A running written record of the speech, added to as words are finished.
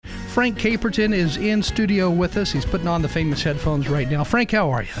Frank Caperton is in studio with us. He's putting on the famous headphones right now. Frank,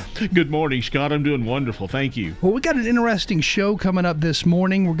 how are you? Good morning, Scott. I'm doing wonderful. Thank you. Well, we got an interesting show coming up this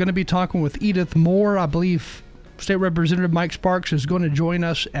morning. We're going to be talking with Edith Moore. I believe State Representative Mike Sparks is going to join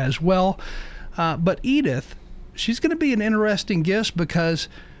us as well. But Edith, she's going to be an interesting guest because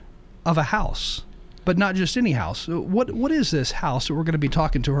of a house, but not just any house. What is this house that we're going to be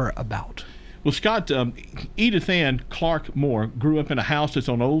talking to her about? Well, Scott, Edith Ann Clark Moore grew up in a house that's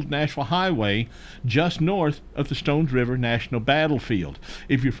on Old Nashville Highway just north of the Stones River National Battlefield.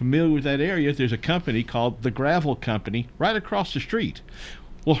 If you're familiar with that area, there's a company called the Gravel Company right across the street.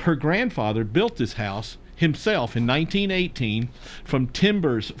 Well, her grandfather built this house himself in 1918 from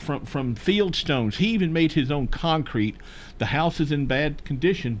timbers, from field stones. He even made his own concrete. The house is in bad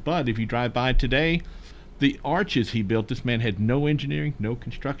condition, but if you drive by today, the arches he built, this man had no engineering, no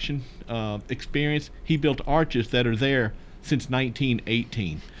construction experience. He built arches that are there since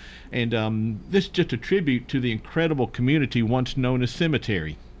 1918. And this is just a tribute to the incredible community once known as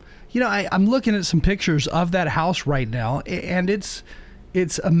Cemetery. You know, I'm looking at some pictures of that house right now, and it's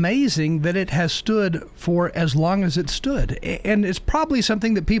amazing that it has stood for as long as it stood. And it's probably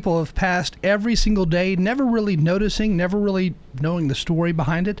something that people have passed every single day, never really noticing, never really knowing the story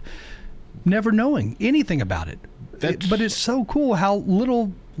behind it, never knowing anything about it. But it's so cool how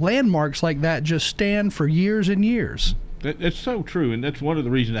little landmarks like that just stand for years and years. That's so true, and that's one of the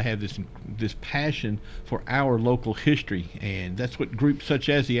reasons I have this passion for our local history, and that's what groups such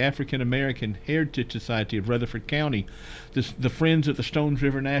as the African American Heritage Society of Rutherford County, the Friends of the Stones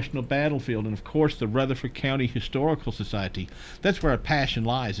River National Battlefield, and of course the Rutherford County Historical Society. That's where our passion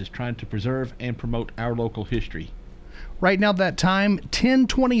lies, is trying to preserve and promote our local history. Right now, that time,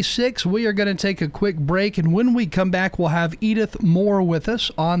 10:26. We are going to take a quick break, and when we come back, we'll have Edith Moore with us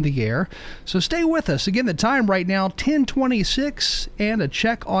on the air. So stay with us. Again, the time right now, 10:26, and a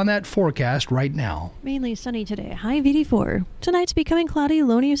check on that forecast right now. Mainly sunny today, high of 84. Tonight's becoming cloudy,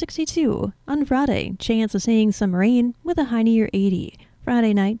 low near 62. On Friday, chance of seeing some rain with a high near 80.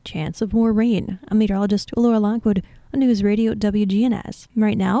 Friday night, chance of more rain. I'm meteorologist Laura Lockwood on News Radio WGNS.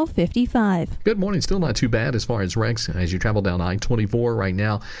 Right now, 55. Good morning. Still not too bad as far as wrecks as you travel down I-24 right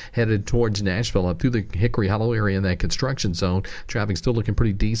now, headed towards Nashville up through the Hickory Hollow area in that construction zone. Traffic still looking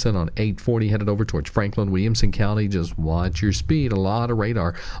pretty decent on 840 headed over towards Franklin, Williamson County. Just watch your speed. A lot of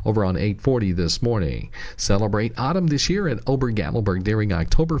radar over on 840 this morning. Celebrate autumn this year at Ober-Gatlinburg during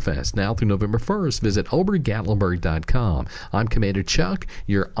Oktoberfest. Now through November 1st, visit obergatlinburg.com. I'm Commander Chuck,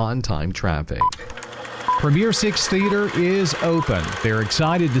 your on-time traffic. Premier Six Theater is open. They're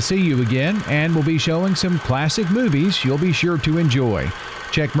excited to see you again and will be showing some classic movies you'll be sure to enjoy.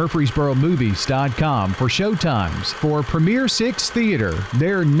 Check MurfreesboroMovies.com for showtimes for Premier Six Theater.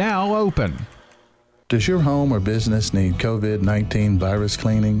 They're now open. Does your home or business need COVID-19 virus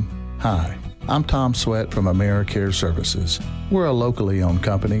cleaning? Hi, I'm Tom Sweat from AmeriCare Services. We're a locally owned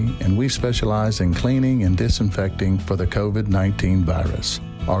company, and we specialize in cleaning and disinfecting for the COVID-19 virus.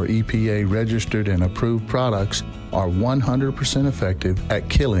 Our EPA-registered and approved products are 100% effective at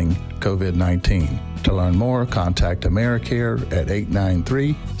killing COVID-19. To learn more, contact AmeriCare at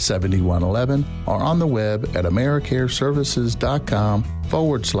 893-7111 or on the web at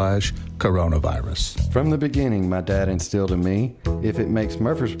americareservices.com/coronavirus. From the beginning, my dad instilled in me, if it makes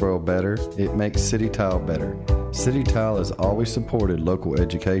Murfreesboro better, it makes City Tile better. City Tile has always supported local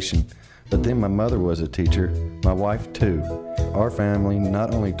education. But then my mother was a teacher, my wife too. Our family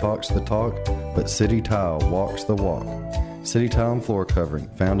not only talks the talk, but City Tile walks the walk. City Tile and Floor Covering,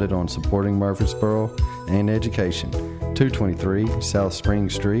 founded on supporting Murfreesboro and education. 223 South Spring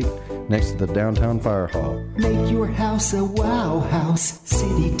Street, next to the Downtown Fire Hall. Make your house a wow house,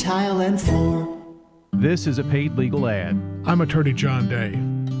 City Tile and Floor. This is a paid legal ad. I'm attorney John Day.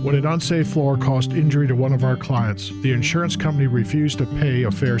 When an unsafe floor caused injury to one of our clients, the insurance company refused to pay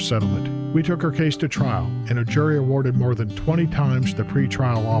a fair settlement. We took her case to trial, and a jury awarded more than 20 times the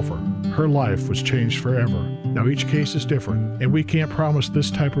pre-trial offer. Her life was changed forever. Now each case is different, and we can't promise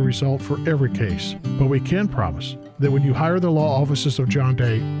this type of result for every case. But we can promise that when you hire the law offices of John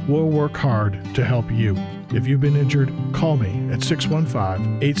Day, we'll work hard to help you. If you've been injured, call me at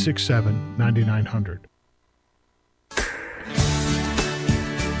 615-867-9900.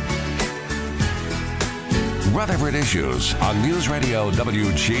 Rutherford Issues on News Radio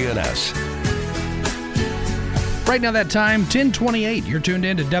WGNS. Right now that time, 10:28. You're tuned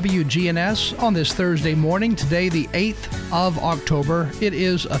in to WGNS on this Thursday morning. Today, the 8th of October. It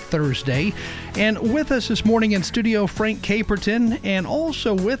is a Thursday. And with us this morning in studio, Frank Caperton. And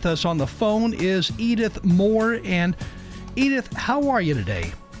also with us on the phone is Edith Moore. And Edith, how are you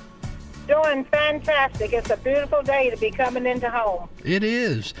today? Doing fantastic. It's a beautiful day to be coming into home. It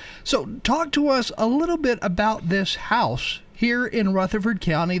is. So talk to us a little bit about this house here in Rutherford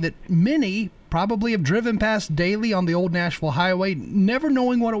County that many probably have driven past daily on the old Nashville Highway, never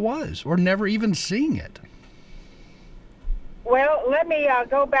knowing what it was or never even seeing it. Well, let me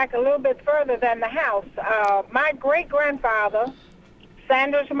go back a little bit further than the house. My great-grandfather,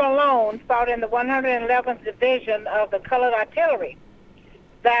 Sanders Malone, fought in the 111th Division of the Colored Artillery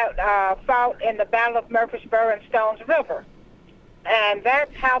that fought in the Battle of Murfreesboro and Stones River. And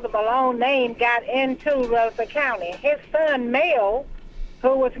that's how the Malone name got into Rutherford County. His son, Mel,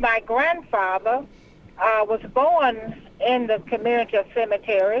 who was my grandfather, was born in the community of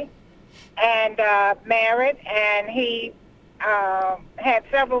Cemetery and married, and he had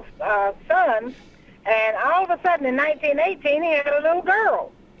several sons. And all of a sudden, in 1918, he had a little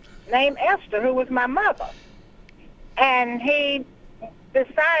girl named Esther, who was my mother. And he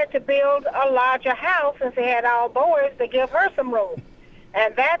decided to build a larger house, since he had all boys, to give her some room.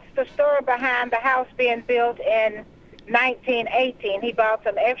 And that's the story behind the house being built in 1918. He bought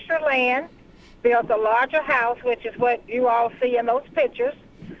some extra land, built a larger house, which is what you all see in those pictures,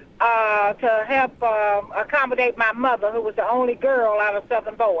 to help accommodate my mother, who was the only girl out of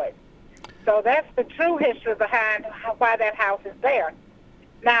 7 boys. So that's the true history behind why that house is there.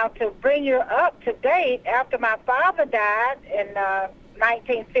 Now, to bring you up to date, after my father died in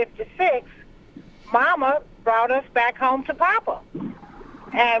 1956, Mama brought us back home to Papa.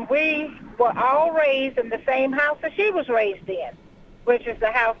 And we were all raised in the same house that she was raised in, which is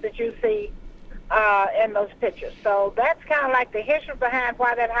the house that you see in those pictures. So that's kind of like the history behind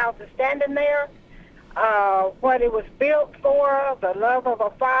why that house is standing there, what it was built for, the love of a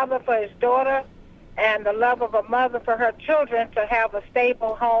father for his daughter, and the love of a mother for her children to have a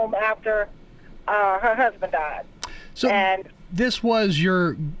stable home after her husband died. So this was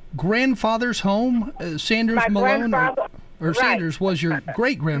your grandfather's home, Sanders Malone? Or right. Sanders was your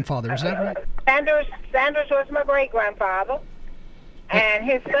great-grandfather, is that right? Sanders was my great-grandfather, and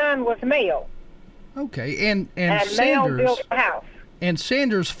his son was Mel. Okay, and Sanders, Mel built the house. And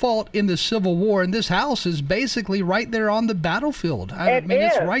Sanders fought in the Civil War, and this house is basically right there on the battlefield.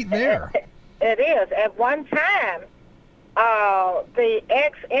 It's right there. It is. At one time, the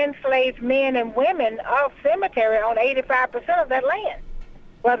ex-enslaved men and women of Cemetery owned 85% of that land,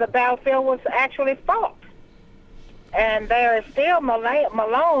 where the battlefield was actually fought. And there are still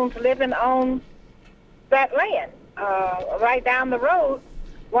Malones living on that land. Right down the road,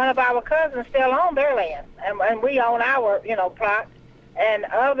 one of our cousins still own their land, and we own our, plot. And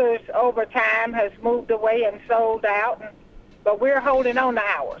others over time has moved away and sold out, but we're holding on to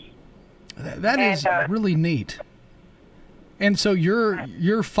ours. That is really neat. And so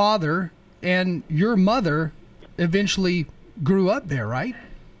your father and your mother eventually grew up there, right?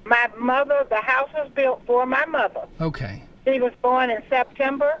 My mother, the house was built for my mother. Okay. She was born in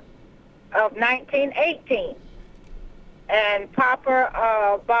September of 1918. And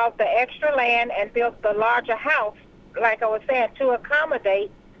Papa bought the extra land and built the larger house, like I was saying, to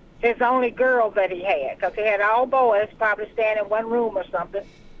accommodate his only girl that he had, because he had all boys probably staying in one room or something.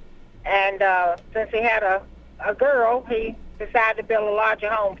 And since he had a girl, he decided to build a larger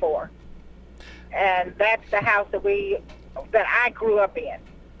home for her. And that's the house that I grew up in.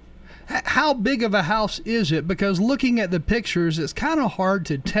 How big of a house is it? Because looking at the pictures, it's kind of hard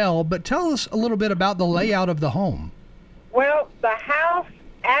to tell, but tell us a little bit about the layout of the home. Well, the house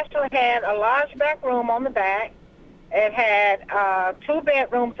actually had a large back room on the back. It had 2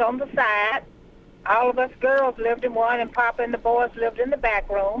 bedrooms on the side. All of us girls lived in one, and Papa and the boys lived in the back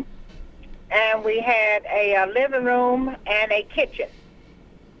room. And we had a living room and a kitchen.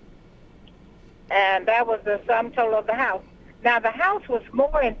 And that was the sum total of the house. Now, the house was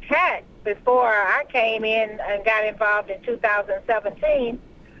more intact before I came in and got involved in 2017.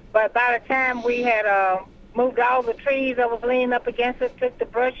 But by the time we had moved all the trees that was leaning up against it, took the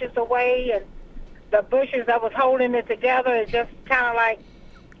brushes away, and the bushes that was holding it together, it just kind of like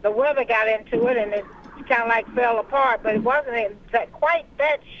the weather got into it, and it kind of like fell apart. But it wasn't in quite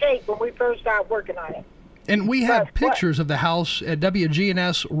that shape when we first started working on it. And we have pictures of the house at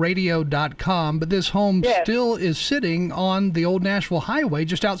WGNSradio.com, but this home still is sitting on the old Nashville Highway,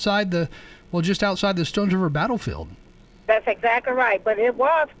 just outside the Stones River battlefield. That's exactly right, but it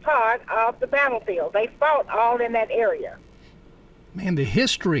was part of the battlefield. They fought all in that area. Man, the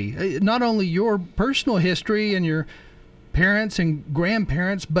history, not only your personal history and your parents and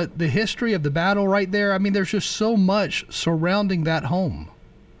grandparents, but the history of the battle right there. I mean, there's just so much surrounding that home.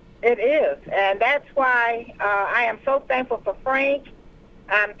 It is, and that's why I am so thankful for Frank.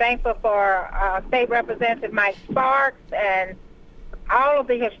 I'm thankful for State Representative Mike Sparks, and all of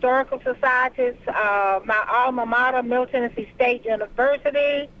the historical societies, my alma mater, Middle Tennessee State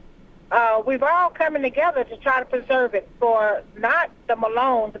University. We've all coming together to try to preserve it for not the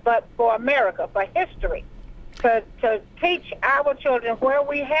Malones, but for America, for history, to teach our children where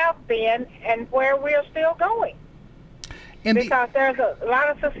we have been and where we're still going. And because there's a lot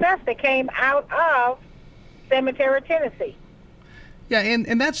of success that came out of Cemetery, Tennessee. Yeah,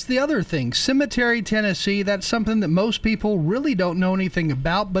 and that's the other thing. Cemetery, Tennessee, that's something that most people really don't know anything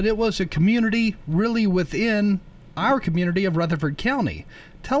about, but it was a community really within our community of Rutherford County.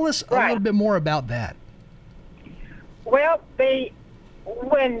 Tell us a little bit more about that. Well,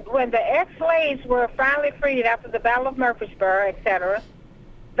 when the ex-slaves were finally freed after the Battle of Murfreesboro, etc.,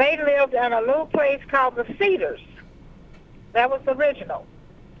 they lived in a little place called the Cedars. That was the original.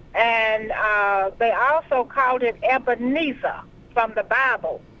 And they also called it Ebenezer from the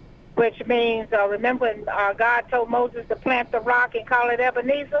Bible, which means, remember when God told Moses to plant the rock and call it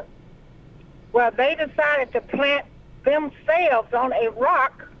Ebenezer? Well, they decided to plant themselves on a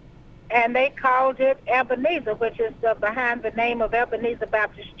rock, and they called it Ebenezer, which is behind the name of Ebenezer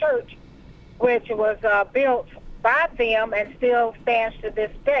Baptist Church, which was built by them and still stands to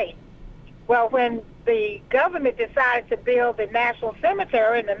this day. Well, when the government decided to build the National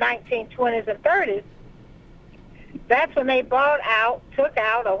Cemetery in the 1920s and 30s, that's when they took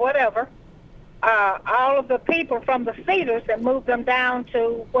out, or whatever, all of the people from the Cedars and moved them down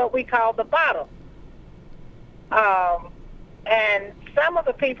to what we call the bottom. And some of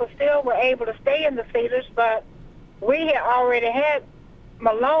the people still were able to stay in the Cedars, but we had already had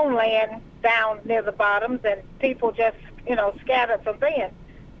Malone land down near the bottoms, and people just, scattered from then.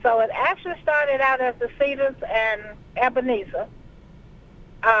 So it actually started out as the Cedars and Ebenezer.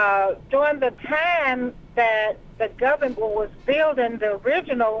 During the time that the government was building the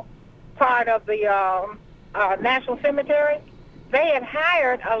original part of the National Cemetery, they had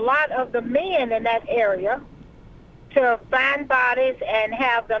hired a lot of the men in that area to find bodies and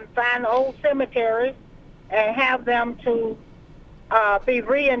have them find old cemeteries and have them to be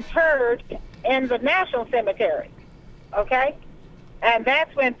reinterred in the National Cemetery, okay? And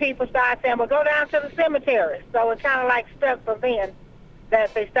that's when people started saying, well, go down to the cemetery. So it kind of like stuck for then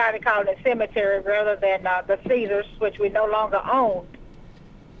that they started calling it cemetery rather than the Cedars, which we no longer own,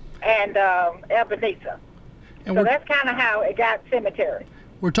 and Ebenezer. And so that's kind of how it got cemetery.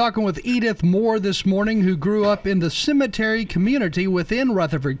 We're talking with Edith Moore this morning, who grew up in the cemetery community within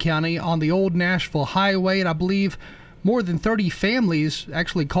Rutherford County on the old Nashville Highway, and I believe more than 30 families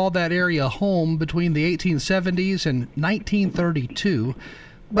actually called that area home between the 1870s and 1932.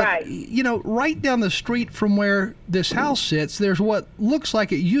 But, right down the street from where this house sits, there's what looks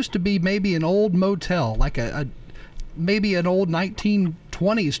like it used to be maybe an old motel, like maybe an old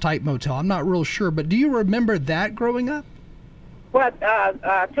 1920s type motel. I'm not real sure, but do you remember that growing up? What,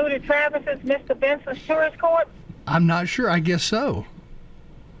 Tootie Travis's Mr. Benson's Tourist Court? I'm not sure. I guess so.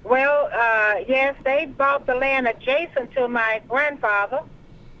 Well, yes, they bought the land adjacent to my grandfather.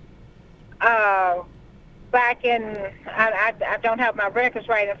 Back in, I don't have my records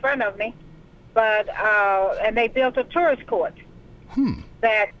right in front of me, but and they built a tourist court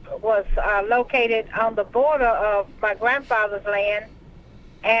that was located on the border of my grandfather's land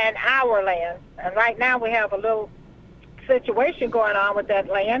and our land. And right now we have a little situation going on with that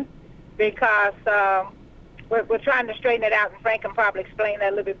land because we're trying to straighten it out, and Frank can probably explain that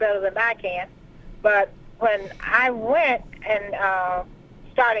a little bit better than I can. But when I went and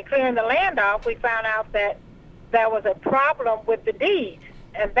started clearing the land off, we found out that there was a problem with the deeds.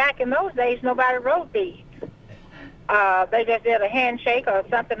 And back in those days, nobody wrote deeds. They just did a handshake or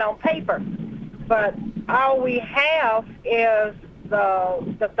something on paper. But all we have is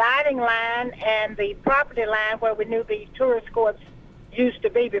the dividing line and the property line where we knew the tourist courts used to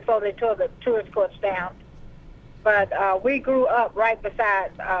be before they tore the tourist courts down. But we grew up right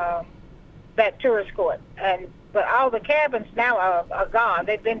beside that tourist court. But all the cabins now are gone.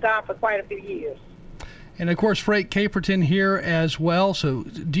 They've been gone for quite a few years. And, of course, Frank Caperton here as well. So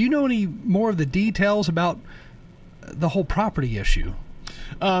do you know any more of the details about the whole property issue?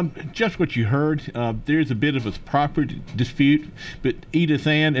 Just what you heard. There's a bit of a property dispute, but Edith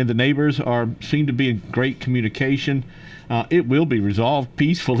Ann and the neighbors seem to be in great communication. It will be resolved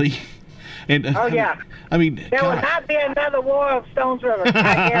peacefully. And oh, yeah. I mean, there will not be another war of Stones River,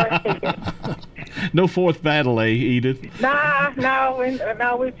 I guarantee you. No fourth battle, Edith? No,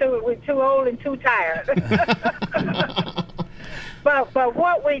 we're too old and too tired. But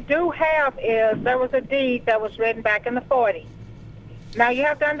what we do have is there was a deed that was written back in the 40s. Now, you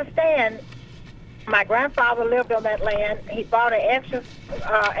have to understand, my grandfather lived on that land. He bought an extra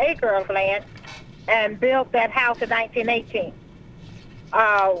acre of land and built that house in 1918.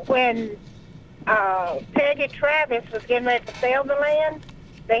 when Peggy Travis was getting ready to sell the land,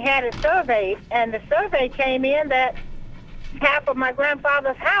 they had it surveyed, and the survey came in that half of my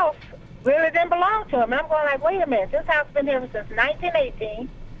grandfather's house really didn't belong to him. And I'm going like, wait a minute, this house has been here since 1918.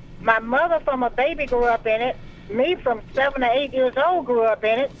 My mother from a baby grew up in it. Me from 7 or 8 years old grew up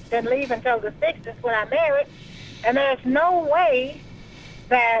in it. Didn't leave until the 60s when I married. And there's no way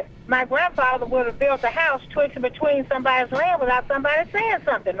that my grandfather would have built a house twixt between somebody's land without somebody saying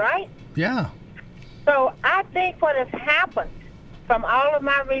something, right? Yeah. So I think what has happened from all of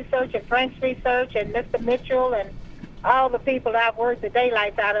my research and Frank's research and Mr. Mitchell and all the people that I've worked the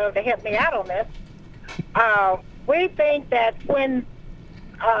daylights out of to help me out on this, we think that when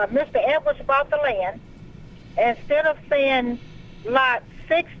Mr. Edwards bought the land, instead of saying lots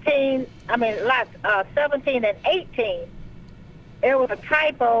 17 and 18, it was a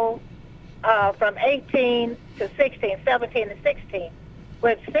typo from 18 to 16, 17 to 16,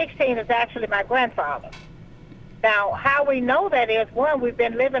 which 16 is actually my grandfather. Now, how we know that is, one, we've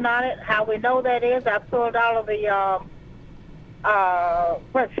been living on it. How we know that is, I pulled all of the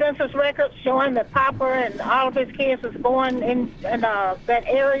census records showing that Papa and all of his kids was born in that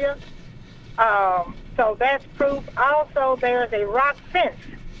area. So that's proof. Also, there's a rock fence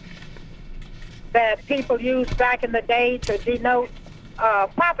that people used back in the day to denote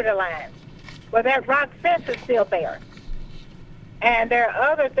property lines. Well, that rock fence is still there. And there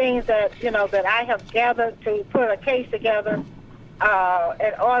are other things that, that I have gathered to put a case together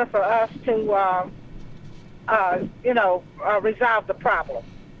in order for us to, resolve the problem.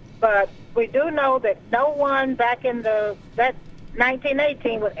 But we do know that no one back in that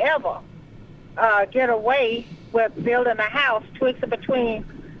 1918 would ever get away with building a house twixt between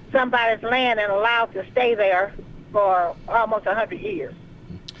somebody's land and allowed to stay there for almost 100 years.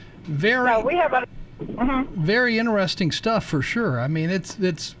 So we have a very interesting stuff for sure. I mean,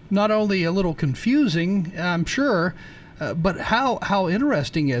 it's not only a little confusing, I'm sure, but how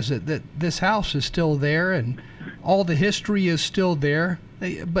interesting is it that this house is still there and all the history is still there?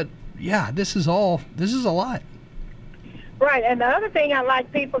 But yeah, this is a lot. Right, and the other thing I'd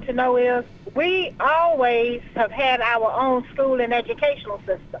like people to know is we always have had our own school and educational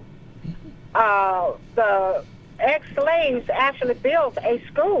system. The ex-slaves actually built a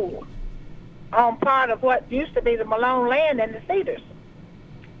school on part of what used to be the Malone land in the Cedars.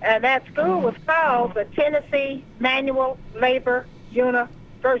 And that school was called the Tennessee Manual Labor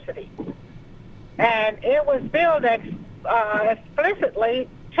University. And it was built explicitly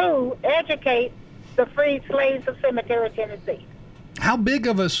to educate the freed slaves of Cemetery, Tennessee. How big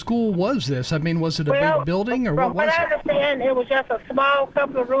of a school was this? I mean, was it a big building or what was it? From what I understand, it was just a small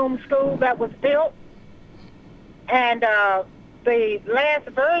couple-of-room school that was built. And the last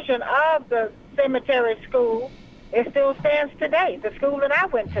version of the cemetery school, it still stands today, the school that I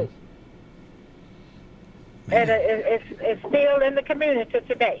went to. And it's still in the community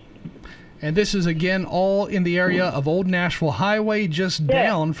today. And this is, again, all in the area of Old Nashville Highway, just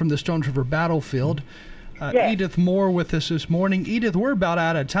down from the Stones River battlefield. Edith Moore with us this morning. Edith, we're about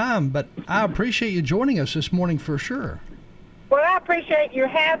out of time, but I appreciate you joining us this morning for sure. Well, I appreciate you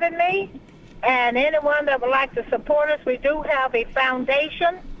having me. And anyone that would like to support us, we do have a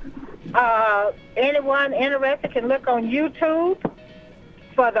foundation. Anyone interested can look on YouTube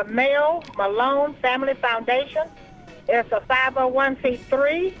for the Mel Malone Family Foundation. It's a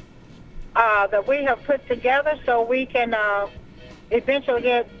 501c3 that we have put together so we can eventually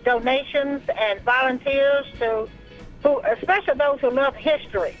get donations and volunteers especially those who love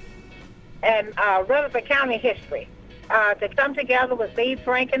history and Rutherford County history, to come together with me,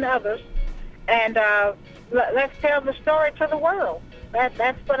 Frank, and others, and let's tell the story to the world.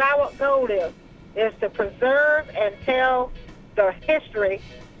 That's what our goal is to preserve and tell the history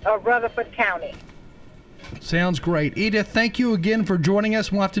of Rutherford County. Sounds great. Edith, thank you again for joining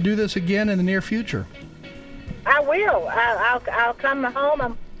us. We'll have to do this again in the near future. I will. I'll come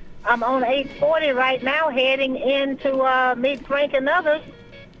home. I'm on 840 right now, heading in to meet Frank and others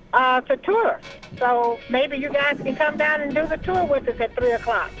to tour. So maybe you guys can come down and do the tour with us at 3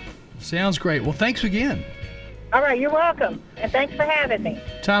 o'clock. Sounds great. Well, thanks again. All right, you're welcome, and thanks for having me.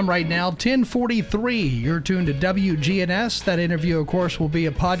 Time right now, 10:43. You're tuned to WGNS. That interview, of course, will be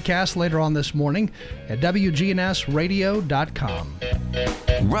a podcast later on this morning at WGNSradio.com.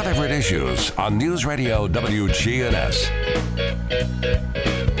 Rutherford Issues on News Radio WGNS.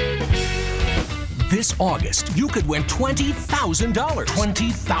 This August, you could win $20,000.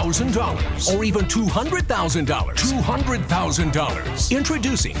 $20,000. Or even $200,000. $200,000.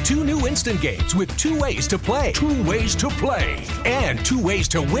 Introducing 2 new instant games with 2 ways to play. 2 ways to play. And 2 ways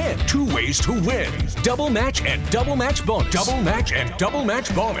to win. 2 ways to win. Double match and double match bonus. Double match and double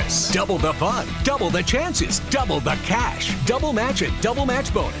match bonus. Double the fun. Double the chances. Double the cash. Double match and double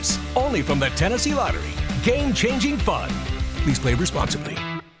match bonus. Only from the Tennessee Lottery. Game-changing fun. Please play responsibly.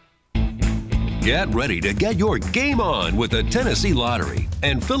 Get ready to get your game on with the Tennessee Lottery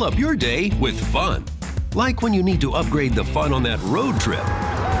and fill up your day with fun. Like when you need to upgrade the fun on that road trip.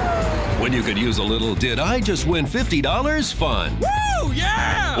 When you could use a little "Did I just win $50" fun. Woo,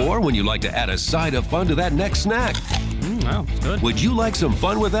 yeah! Or when you like to add a side of fun to that next snack. Wow, that's good. Would you like some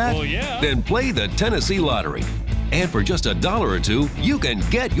fun with that? Well, yeah. Then play the Tennessee Lottery. And for just $1 or $2, you can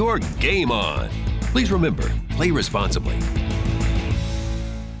get your game on. Please remember, play responsibly.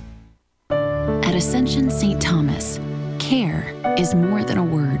 At Ascension St. Thomas, care is more than a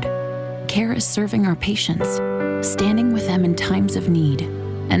word. Care is serving our patients, standing with them in times of need,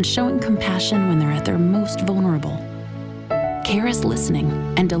 and showing compassion when they're at their most vulnerable. Care is listening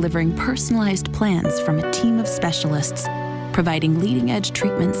and delivering personalized plans from a team of specialists, providing leading-edge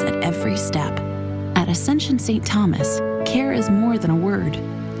treatments at every step. At Ascension St. Thomas, care is more than a word.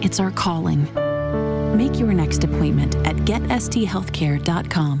 It's our calling. Make your next appointment at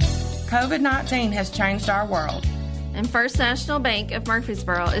getsthealthcare.com. COVID-19 has changed our world. And First National Bank of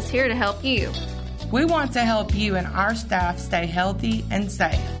Murfreesboro is here to help you. We want to help you and our staff stay healthy and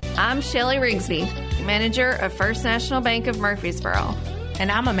safe. I'm Shelley Rigsby, manager of First National Bank of Murfreesboro. And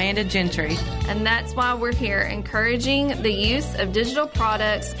I'm Amanda Gentry. And that's why we're here encouraging the use of digital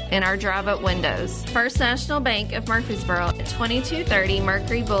products in our drive-up windows. First National Bank of Murfreesboro at 2230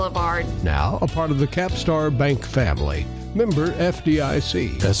 Mercury Boulevard. Now a part of the Capstar Bank family. Member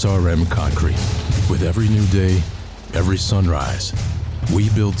FDIC. SRM Concrete. With every new day, every sunrise, we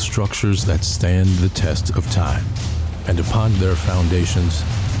build structures that stand the test of time. And upon their foundations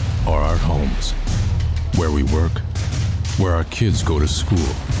are our homes, where we work, where our kids go to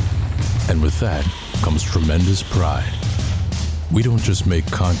school. And with that comes tremendous pride. We don't just make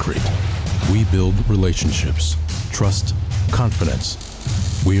concrete. We build relationships, trust, confidence.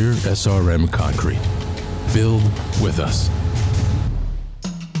 We're SRM Concrete. Build with us.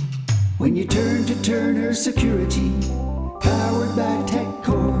 When you turn to Turner Security, powered by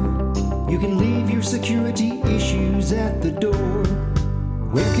TechCore, you can leave your security issues at the door.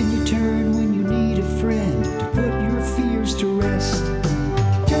 Where can you turn when you need a friend to put your fears to rest?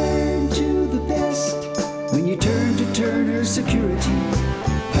 Turn to the best when you turn to Turner Security,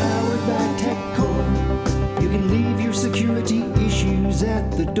 powered by TechCore. You can leave your security issues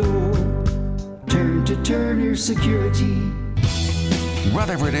at the door. Turn to Turner Security.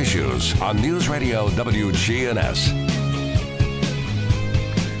 Rutherford Issues on News Radio WGNS.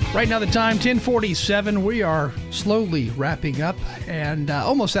 Right now the time, 10:47. We are slowly wrapping up and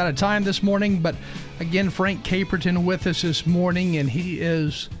almost out of time this morning. But again, Frank Caperton with us this morning, and he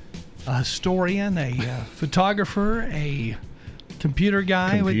is a historian, a photographer, a computer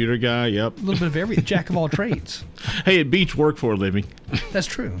guy. Yep. A little bit of everything, jack of all trades. Hey, it beats work for a living. That's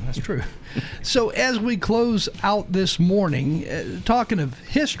true. So as we close out this morning, talking of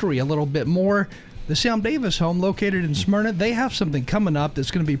history a little bit more, the Sam Davis home located in Smyrna, they have something coming up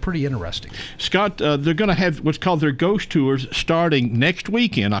that's going to be pretty interesting. Scott, they're going to have what's called their ghost tours starting next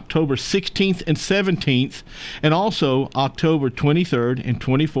weekend, October 16th and 17th, and also October 23rd and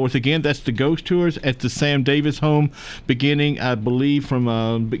 24th. Again, that's the ghost tours at the Sam Davis home, beginning, I believe, from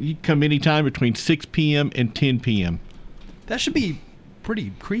you can come anytime between 6 p.m. and 10 p.m. That should be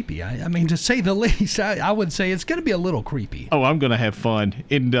pretty creepy. I mean, to say the least, I would say it's going to be a little creepy. Oh, I'm going to have fun,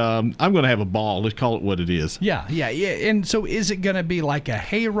 and I'm going to have a ball. Let's call it what it is. Yeah. And so is it going to be like a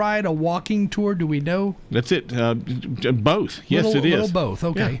hayride, a walking tour? Do we know? That's it. Both. Yes, it is. Little both.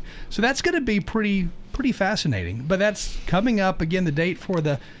 Okay. Yeah. So that's going to be pretty fascinating. But that's coming up. Again, the date for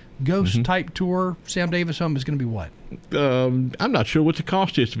the ghost type tour, Sam Davis home, is going to be what? I'm not sure what the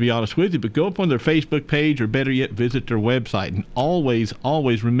cost is, to be honest with you, but go up on their Facebook page, or better yet, visit their website. And always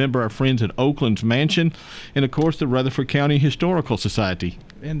remember our friends at Oakland's Mansion, and of course the Rutherford County Historical Society.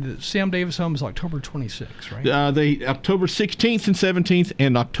 And the Sam Davis home is October 26th, right? The October 16th and 17th,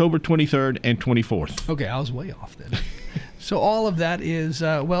 and October 23rd and 24th. Okay, I was way off then. So all of that is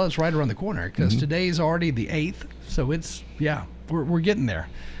it's right around the corner, because today's already the 8th. So it's we're getting there.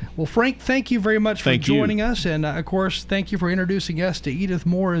 Well, Frank, thank you very much for joining us. And, of course, thank you for introducing us to Edith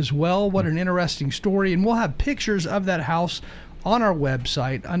Moore as well. What an interesting story. And we'll have pictures of that house on our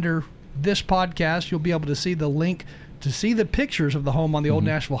website. Under this podcast, you'll be able to see the link to see the pictures of the home on the Old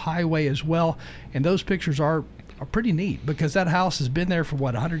Nashville Highway as well. And those pictures are pretty neat because that house has been there for,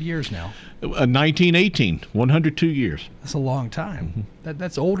 100 years now? 1918, 102 years. That's a long time.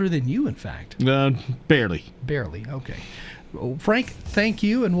 That's older than you, in fact. Barely. Barely, okay. Well, Frank, thank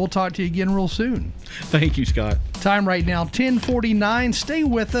you, and we'll talk to you again real soon. Thank you, Scott. Time right now, 10:49. Stay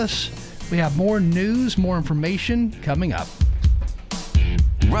with us. We have more news, more information coming up.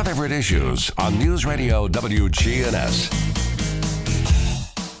 Rutherford Issues on News Radio WGNS.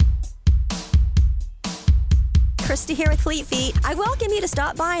 Christy here with Fleet Feet. I welcome you to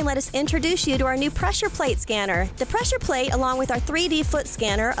stop by and let us introduce you to our new pressure plate scanner. The pressure plate, along with our 3D foot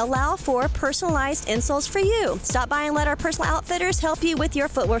scanner, allow for personalized insoles for you. Stop by and let our personal outfitters help you with your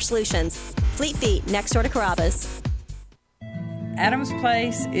footwear solutions. Fleet Feet, next door to Carrabba's. Adams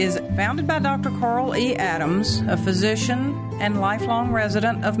Place is founded by Dr. Carl E. Adams, a physician and lifelong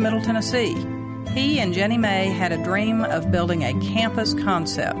resident of Middle Tennessee. He and Jenny May had a dream of building a campus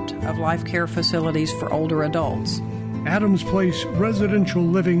concept of life care facilities for older adults. Adams Place Residential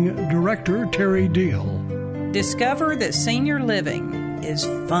Living Director Terry Deal. Discover that senior living is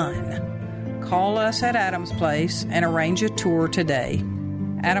fun. Call us at Adams Place and arrange a tour today.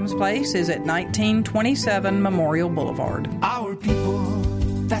 Adams Place is at 1927 Memorial Boulevard. Our people,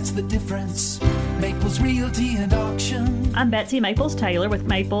 that's the difference. Maples Realty and Auction. I'm Betsy Maples Taylor with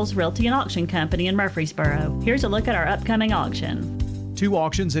Maples Realty and Auction Company in Murfreesboro. Here's a look at our upcoming auction. 2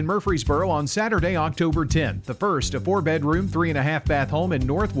 auctions in Murfreesboro on Saturday, October 10th. The first, a 4-bedroom, 3.5 bath home in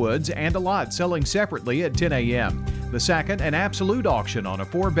Northwoods and a lot selling separately at 10 a.m. The second, an absolute auction on a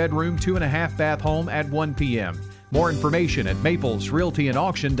 4-bedroom, 2.5 bath home at 1 p.m. More information at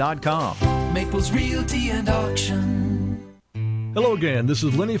maplesrealtyandauction.com. Maples Realty and Auction. Hello again, this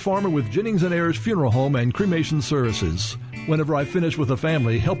is Lenny Farmer with Jennings & Ayers Funeral Home and Cremation Services. Whenever I finish with a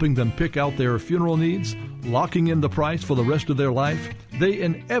family helping them pick out their funeral needs, locking in the price for the rest of their life, they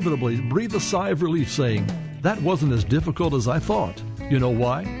inevitably breathe a sigh of relief saying, that wasn't as difficult as I thought. You know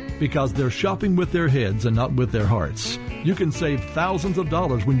why? Because they're shopping with their heads and not with their hearts. You can save thousands of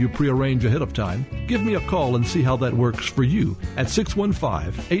dollars when you prearrange ahead of time. Give me a call and see how that works for you at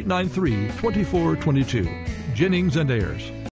 615-893-2422. Jennings & Ayers.